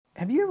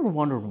Have you ever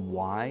wondered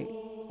why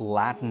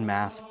Latin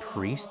Mass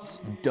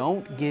priests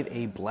don't give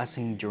a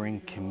blessing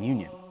during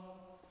communion?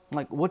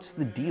 Like, what's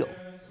the deal?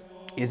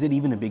 Is it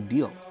even a big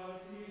deal?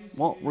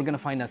 Well, we're going to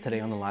find out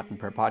today on the Latin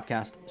Prayer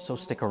Podcast, so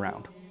stick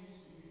around.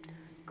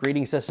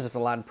 Greetings, sisters of the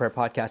Latin Prayer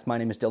Podcast. My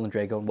name is Dylan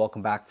Drago, and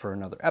welcome back for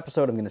another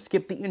episode. I'm going to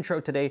skip the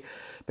intro today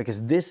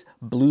because this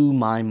blew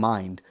my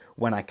mind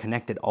when I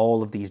connected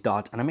all of these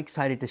dots, and I'm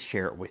excited to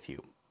share it with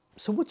you.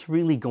 So what's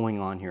really going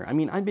on here? I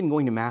mean, I've been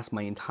going to Mass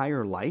my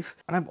entire life,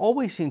 and I've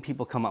always seen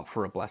people come up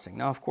for a blessing.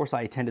 Now, of course,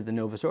 I attended the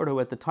Novus Ordo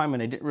at the time,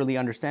 and I didn't really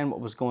understand what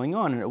was going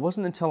on, and it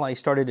wasn't until I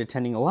started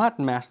attending a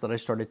Latin Mass that I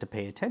started to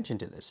pay attention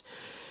to this.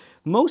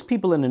 Most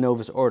people in the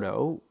Novus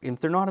Ordo, if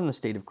they're not in the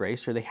state of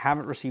grace or they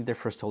haven't received their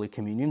First Holy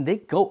Communion, they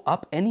go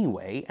up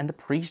anyway, and the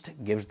priest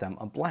gives them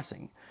a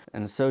blessing.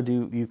 And so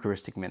do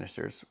Eucharistic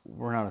ministers.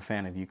 We're not a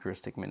fan of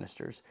Eucharistic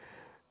ministers.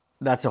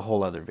 That's a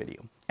whole other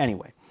video.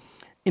 Anyway.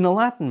 In a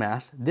Latin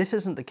Mass, this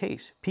isn't the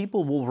case.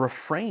 People will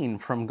refrain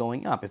from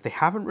going up. If they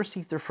haven't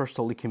received their First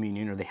Holy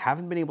Communion or they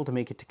haven't been able to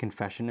make it to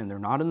confession and they're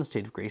not in the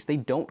state of grace, they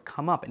don't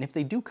come up. And if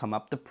they do come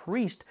up, the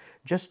priest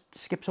just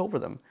skips over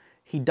them.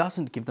 He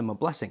doesn't give them a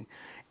blessing.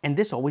 And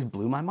this always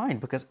blew my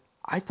mind because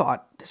I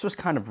thought this was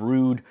kind of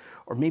rude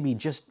or maybe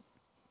just,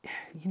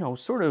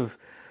 sort of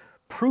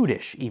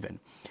prudish even.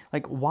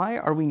 Like, why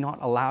are we not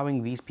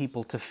allowing these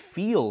people to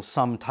feel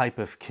some type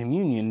of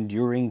communion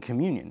during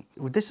communion?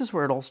 This is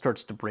where it all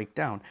starts to break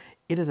down.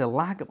 It is a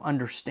lack of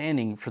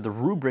understanding for the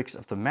rubrics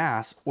of the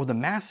Mass or the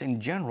Mass in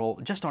general,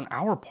 just on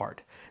our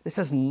part. This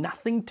has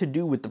nothing to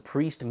do with the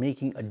priest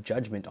making a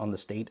judgment on the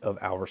state of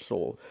our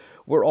soul.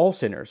 We're all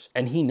sinners,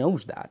 and he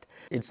knows that.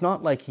 It's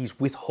not like he's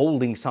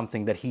withholding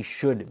something that he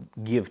should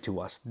give to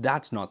us.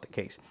 That's not the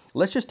case.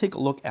 Let's just take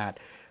a look at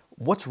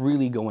what's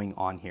really going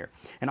on here.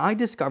 And I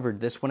discovered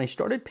this when I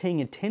started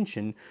paying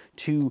attention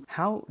to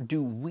how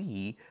do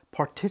we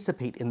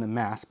participate in the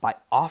Mass by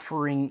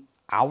offering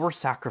our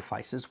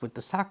sacrifices with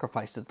the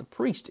sacrifice that the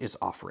priest is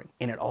offering.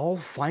 And it all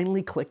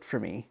finally clicked for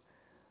me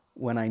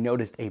when I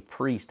noticed a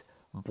priest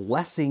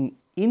blessing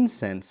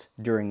incense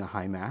during the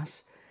High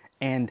Mass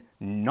and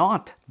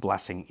not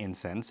blessing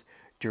incense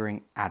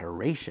during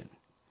adoration.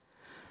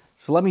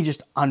 So let me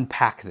just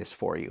unpack this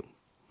for you.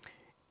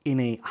 In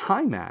a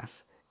High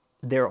Mass,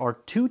 there are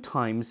 2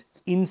 times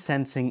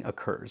incensing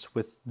occurs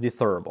with the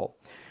thurible.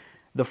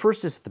 The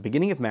first is at the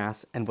beginning of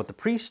Mass, and what the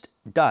priest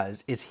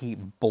does is he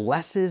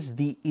blesses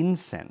the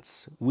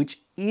incense, which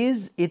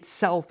is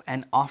itself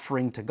an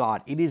offering to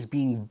God. It is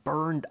being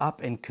burned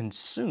up and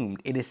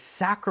consumed. It is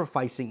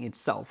sacrificing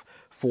itself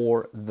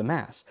for the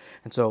Mass.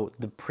 And so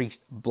the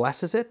priest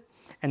blesses it,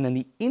 and then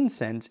the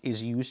incense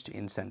is used to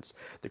incense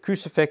the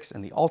crucifix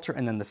and the altar.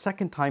 And then the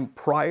second time,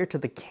 prior to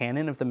the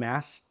canon of the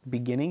Mass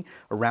beginning,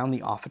 around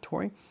the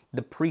offertory,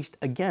 the priest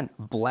again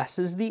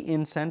blesses the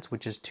incense,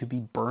 which is to be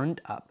burned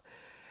up.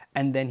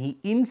 And then he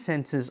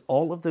incenses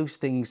all of those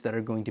things that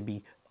are going to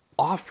be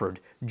offered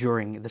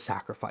during the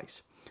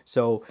sacrifice.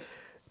 So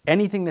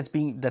anything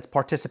that's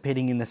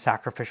participating in the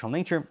sacrificial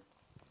nature,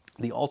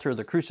 the altar,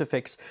 the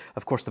crucifix,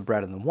 of course the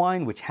bread and the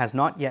wine, which has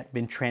not yet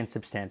been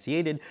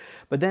transubstantiated,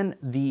 but then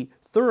the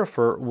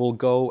thurifer will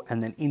go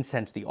and then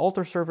incense the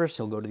altar servers.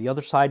 He'll go to the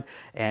other side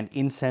and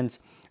incense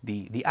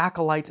the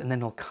acolytes, and then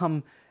he'll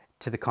come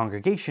to the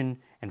congregation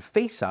and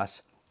face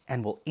us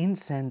and will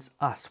incense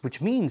us,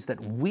 which means that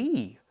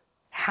we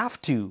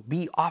have to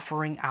be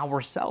offering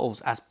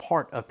ourselves as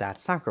part of that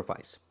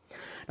sacrifice.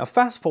 Now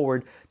fast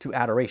forward to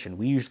adoration.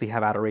 We usually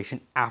have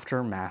adoration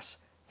after Mass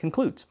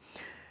concludes.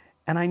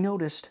 And I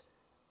noticed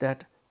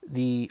that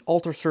the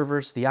altar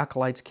servers, the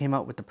acolytes, came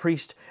out with the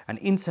priest, and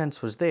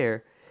incense was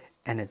there.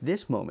 And at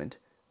this moment,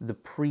 the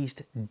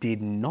priest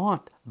did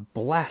not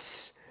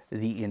bless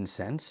the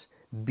incense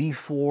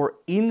before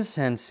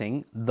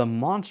incensing the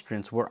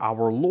monstrance where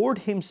our Lord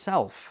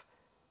himself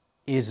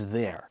is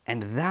there.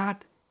 And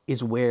that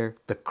is where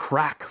the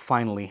crack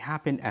finally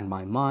happened, and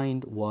my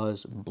mind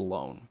was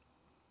blown.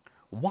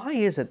 Why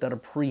is it that a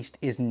priest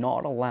is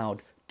not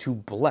allowed to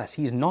bless?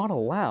 He's not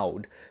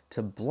allowed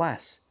to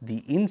bless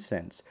the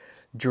incense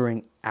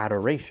during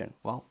adoration.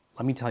 Well,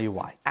 let me tell you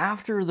why.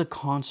 After the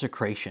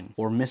consecration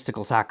or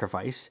mystical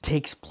sacrifice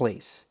takes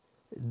place,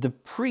 the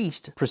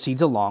priest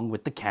proceeds along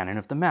with the canon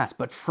of the Mass.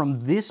 But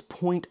from this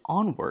point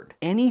onward,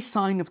 any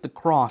sign of the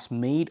cross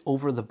made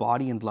over the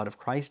body and blood of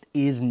Christ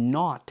is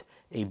not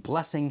a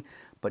blessing,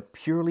 but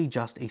purely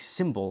just a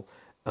symbol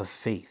of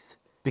faith.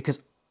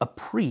 Because a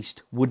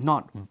priest would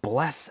not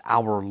bless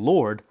our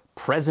Lord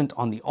present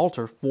on the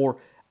altar, for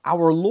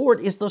our Lord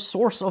is the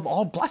source of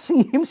all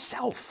blessing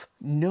himself.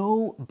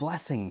 No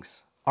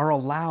blessings are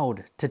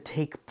allowed to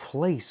take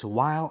place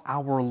while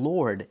our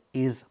Lord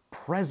is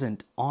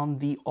present on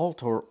the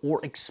altar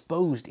or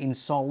exposed in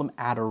solemn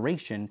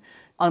adoration,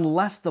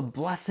 unless the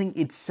blessing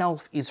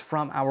itself is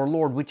from our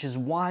Lord, which is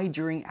why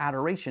during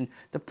adoration,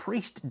 the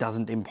priest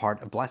doesn't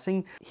impart a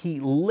blessing.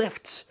 He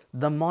lifts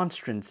the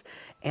monstrance,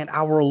 and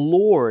our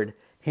Lord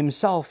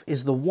himself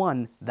is the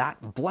one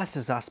that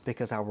blesses us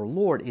because our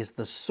Lord is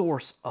the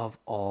source of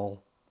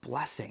all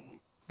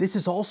blessing. This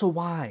is also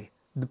why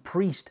The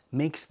priest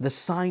makes the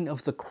sign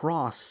of the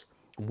cross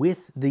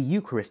with the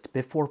Eucharist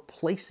before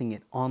placing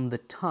it on the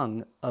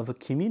tongue of a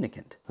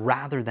communicant,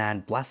 rather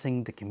than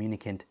blessing the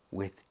communicant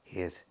with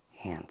his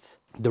hands.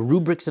 The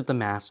rubrics of the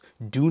Mass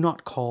do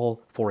not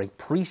call for a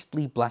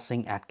priestly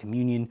blessing at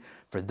communion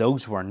for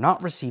those who are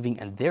not receiving,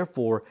 and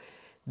therefore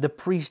the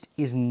priest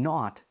is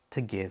not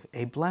to give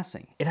a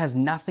blessing. It has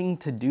nothing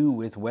to do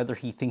with whether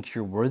he thinks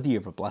you're worthy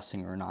of a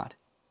blessing or not.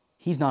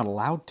 He's not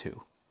allowed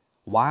to.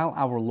 While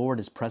our Lord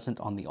is present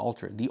on the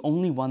altar, the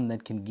only one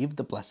that can give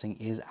the blessing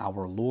is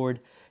our Lord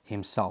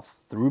himself.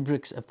 The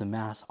rubrics of the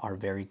Mass are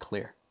very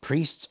clear.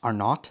 Priests are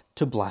not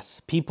to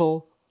bless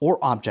people or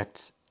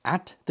objects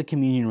at the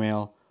communion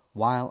rail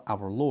while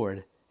our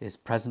Lord is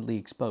presently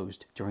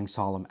exposed during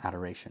solemn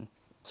adoration.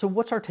 So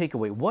what's our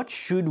takeaway? What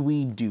should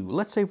we do?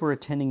 Let's say we're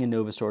attending a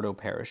Novus Ordo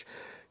parish.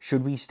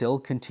 Should we still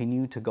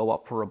continue to go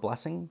up for a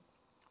blessing?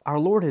 Our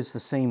Lord is the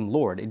same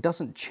Lord. It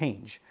doesn't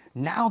change.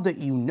 Now that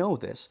you know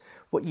this,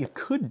 what you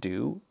could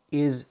do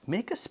is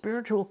make a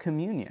spiritual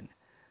communion.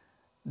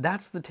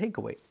 That's the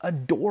takeaway.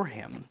 Adore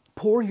him.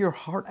 Pour your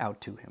heart out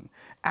to him.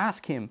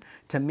 Ask him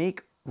to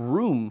make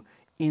room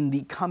in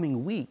the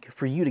coming week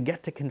for you to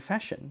get to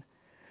confession,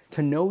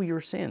 to know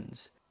your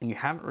sins, and you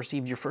haven't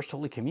received your first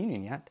Holy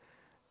Communion yet,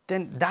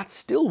 then that's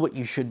still what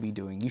you should be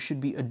doing. You should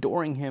be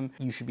adoring him.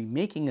 You should be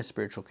making a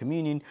spiritual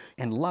communion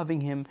and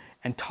loving him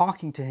and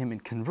talking to him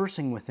and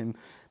conversing with him,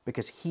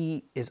 because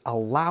he is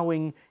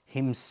allowing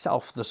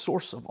himself, the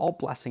source of all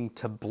blessing,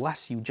 to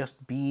bless you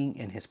just being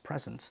in his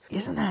presence.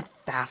 Isn't that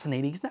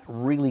fascinating? Isn't that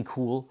really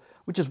cool?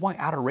 Which is why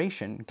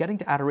adoration, getting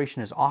to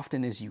adoration as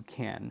often as you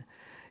can,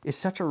 is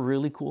such a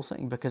really cool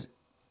thing, because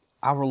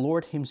our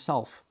Lord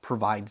himself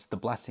provides the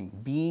blessing.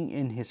 Being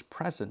in his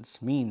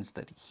presence means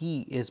that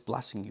he is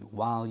blessing you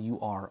while you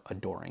are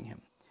adoring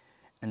him.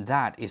 And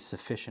that is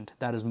sufficient.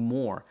 That is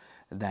more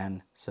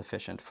than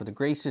sufficient for the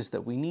graces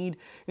that we need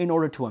in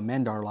order to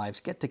amend our lives,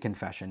 get to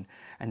confession,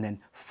 and then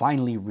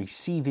finally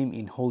receive him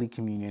in Holy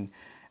Communion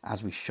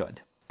as we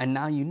should. And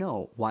now you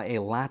know why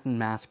a Latin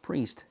Mass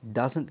priest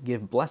doesn't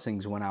give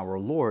blessings when our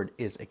Lord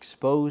is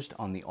exposed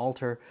on the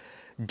altar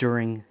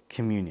during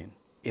communion.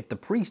 If the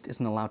priest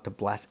isn't allowed to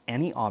bless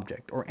any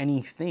object or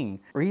anything,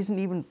 or he isn't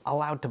even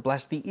allowed to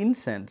bless the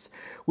incense,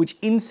 which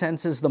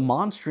incenses the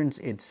monstrance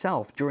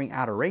itself during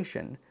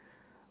adoration,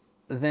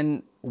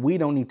 then we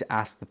don't need to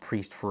ask the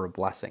priest for a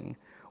blessing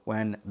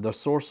when the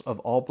source of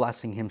all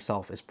blessing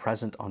himself is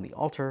present on the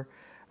altar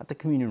at the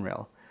communion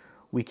rail.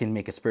 We can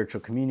make a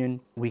spiritual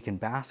communion. We can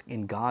bask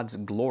in God's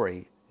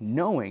glory,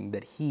 knowing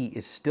that he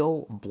is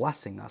still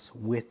blessing us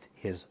with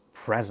his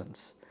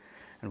presence,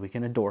 and we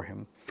can adore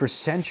him. For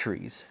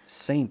centuries,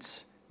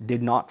 saints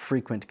did not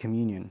frequent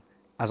communion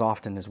as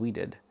often as we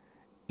did,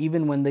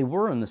 even when they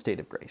were in the state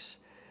of grace.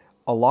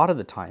 A lot of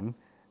the time,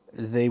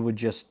 they would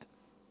just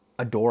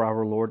adore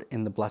our Lord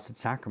in the Blessed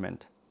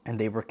Sacrament, and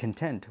they were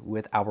content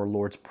with our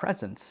Lord's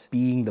presence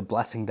being the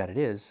blessing that it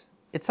is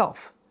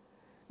itself.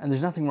 And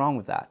there's nothing wrong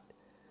with that.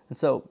 And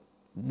so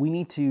we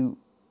need to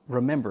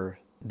remember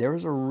there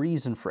is a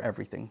reason for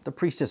everything. The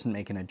priest isn't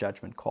making a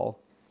judgment call.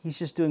 He's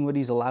just doing what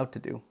he's allowed to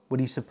do, what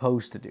he's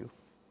supposed to do.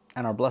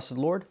 And our blessed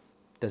Lord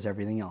does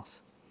everything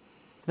else.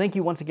 Thank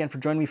you once again for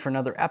joining me for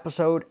another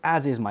episode.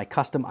 As is my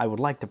custom, I would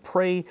like to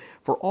pray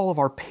for all of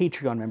our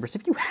Patreon members.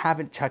 If you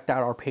haven't checked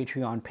out our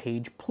Patreon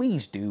page,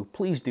 please do,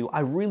 please do. I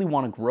really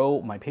want to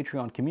grow my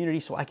Patreon community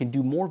so I can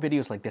do more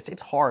videos like this.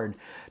 It's hard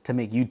to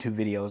make YouTube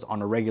videos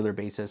on a regular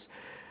basis.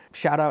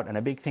 Shout out and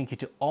a big thank you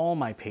to all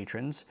my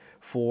patrons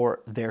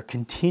for their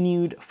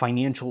continued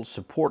financial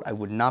support. I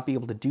would not be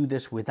able to do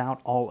this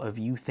without all of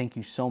you. Thank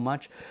you so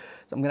much.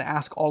 So I'm going to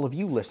ask all of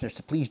you listeners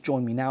to please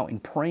join me now in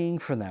praying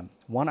for them.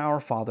 One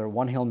Our Father,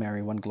 one Hail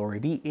Mary, one Glory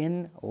Be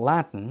in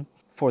Latin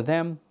for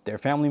them, their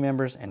family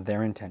members, and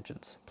their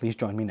intentions. Please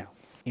join me now.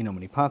 In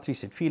nomine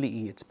Patris et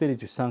Filii et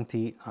Spiritus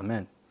Sancti.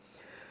 Amen.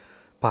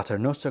 Pater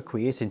noster,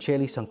 qui es in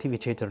caeli,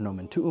 sanctificetur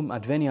nomen tuum,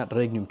 adveniat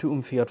regnum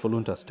tuum, fiat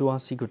voluntas tua,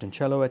 sicut in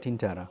cielo et in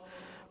terra.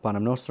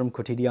 Panem nostrum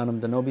quotidianum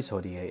da nobis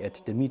hodie,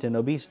 et dimite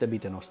nobis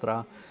debita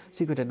nostra,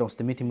 sicut et nos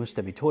dimitimus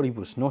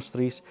debitoribus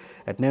nostris,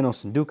 et ne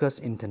nos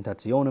inducas in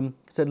tentationem,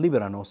 sed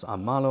libera nos a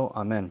malo.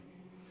 Amen.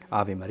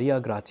 Ave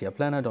Maria, gratia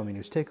plena,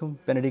 Dominus tecum,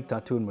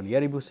 benedicta tu in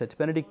mulieribus, et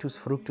benedictus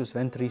fructus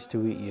ventris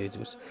tui,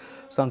 Iesus.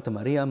 Sancta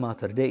Maria,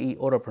 Mater Dei,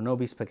 ora pro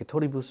nobis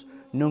peccatoribus,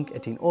 nunc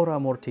et in hora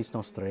mortis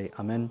nostrae.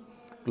 Amen.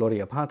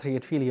 Gloria Patri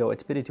et Filio et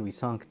Spiritui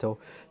Sancto,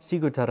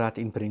 sicut erat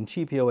in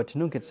principio et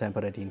nunc et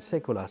semper et in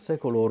saecula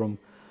saeculorum.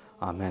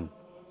 Amen.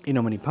 In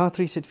nomine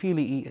Patris et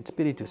Filii et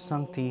Spiritus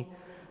Sancti.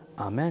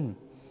 Amen.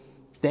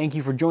 Thank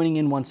you for joining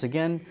in once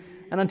again,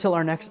 and until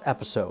our next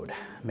episode,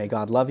 may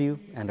God love you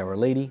and Our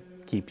Lady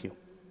keep you.